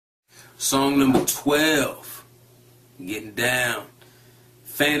Song number 12, Getting Down.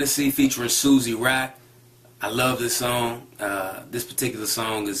 Fantasy featuring Susie Rock. I love this song. This particular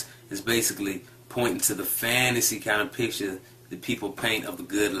song is basically pointing to the fantasy kind of picture that people paint of the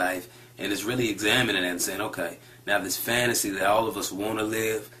good life. And it's really examining that and saying, okay, now this fantasy that all of us want to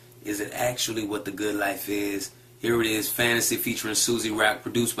live, is it actually what the good life is? Here it is, Fantasy featuring Susie Rock,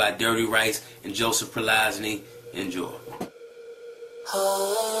 produced by Dirty Rice and Joseph Prolazny. Enjoy. We're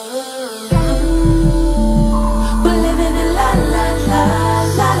living in la la la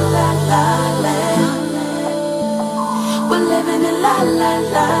la la la land. We're living in la la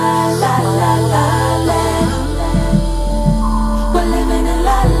la la la la land. We're living in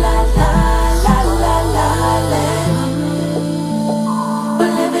la la la la la la land.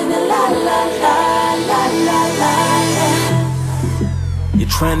 We're living in la la la la la la land. You're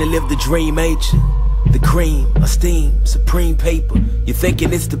trying to live the dream, ain't you? The cream, esteem, supreme paper. You're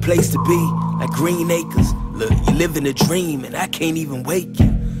thinking it's the place to be, like Green Acres. Look, you're living a dream and I can't even wake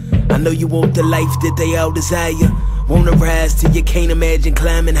you. I know you want the life that they all desire. Wanna rise till you can't imagine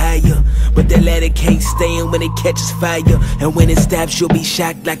climbing higher. But that ladder can't stand when it catches fire. And when it stops you'll be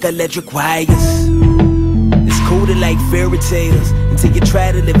shocked like electric wires. It's cool to like fairy tales until you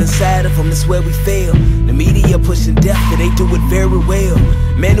try to live inside of them, that's where we fail. The media pushing death and they do it very well.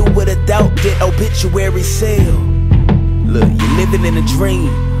 Man, who would've thought that obituary sell? Look, you're living in a dream.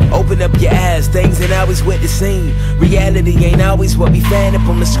 Open up your eyes, things ain't always what they seem. Reality ain't always what we find up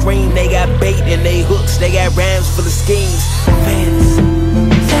on the screen. They got bait and they hooks, they got rhymes full of schemes. Fantasy,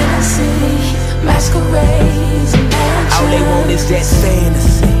 fantasy, masquerades and mansions. all they want is that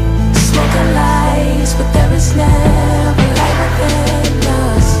fantasy. Smoking lights, but there is never light within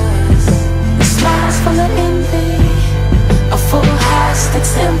us. The smiles full of envy, a full house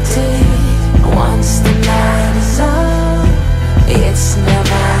that's empty. Once the night is up, it's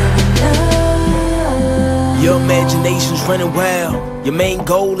never enough. Your imagination's running wild. Your main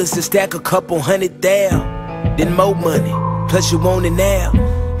goal is to stack a couple hundred down. Then more money, plus you want it now.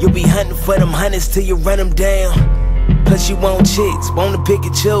 You'll be hunting for them hundreds till you run them down. Plus you want chicks, wanna pick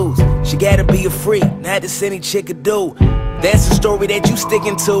and choose. She gotta be a freak, not just any chick could do. That's the story that you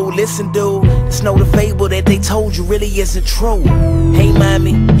sticking to. Listen, dude, it's no the fable that they told you really isn't true. Hey,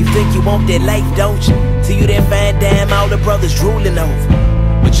 mommy, you think you want that life, don't you? Till you that fine dime all the brothers drooling over.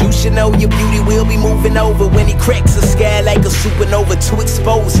 But you should know your beauty will be moving over when he cracks the sky like a supernova to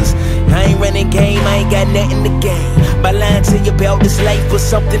expose us. I ain't running game, I ain't got nothing to gain by lying to you about this life for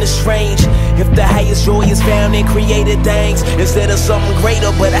something that's strange. If the highest joy is found in created things instead of something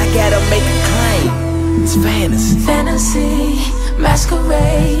greater, but I gotta make a claim. It's fantasy. Fantasy,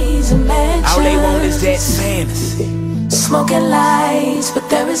 masquerades and mansions. All they want is that fantasy. Smoking lights, but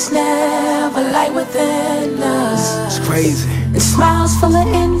there is never light within us. It's crazy. And smiles full of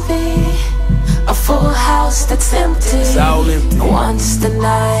envy, a full house that's empty. It's all empty. Once the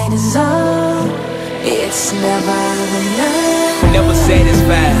night is up, it's never enough. Never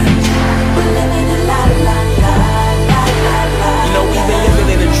satisfied. We're living in la la la la la la. You know we've been living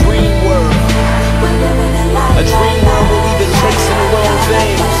in a dream world. We're living in la A dream world where we've been chasing the wrong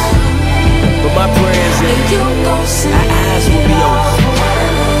things. But my prayers is our eyes will be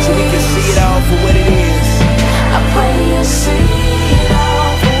open so we can see it all for what it is. I pray you see it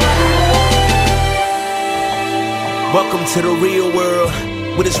all for what it is. Welcome to the real world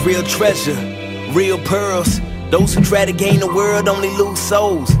with its real treasure, real pearls. Those who try to gain the world only lose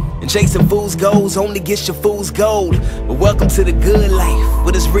souls. And chasing fool's goals only gets your fool's gold. But welcome to the good life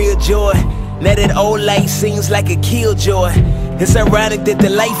with its real joy. Now that old life seems like a killjoy. It's ironic that the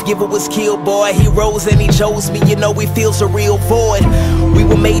life giver was killed, boy. He rose and he chose me, you know he feels a real void. We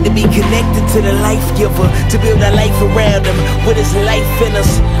were made to be connected to the life giver, to build our life around him with his life in us.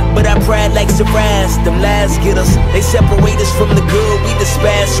 But our pride likes to rise, them lies get us. They separate us from the good, we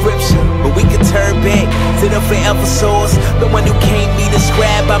despise scripture. But we can turn back to the forever source, the one who can't be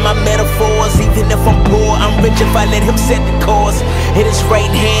described by my metaphors. Even if I'm poor, I'm rich if I let him set the course. In his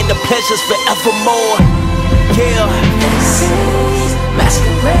right hand, the pleasure's forevermore. Yeah. Fantasies,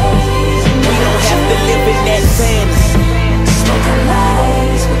 masquerades, we don't have to live in that fantasy. Smoking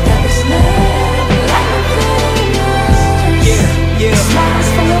lights, but there is never light within us. Yeah. Smiles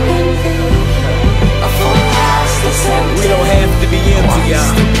full of envy, a full house that's empty. We don't have to be empty, y'all.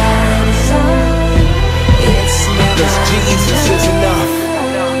 Once the night is up, it's never 'Cause Jesus is enough.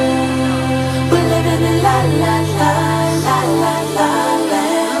 We're living in la la la la la la land.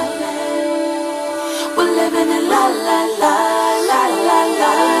 We're living in la la la la la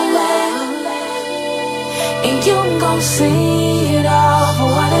la land. And you gon' see it all for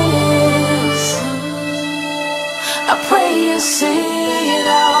what it is. I pray you see it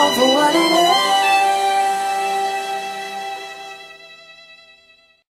all.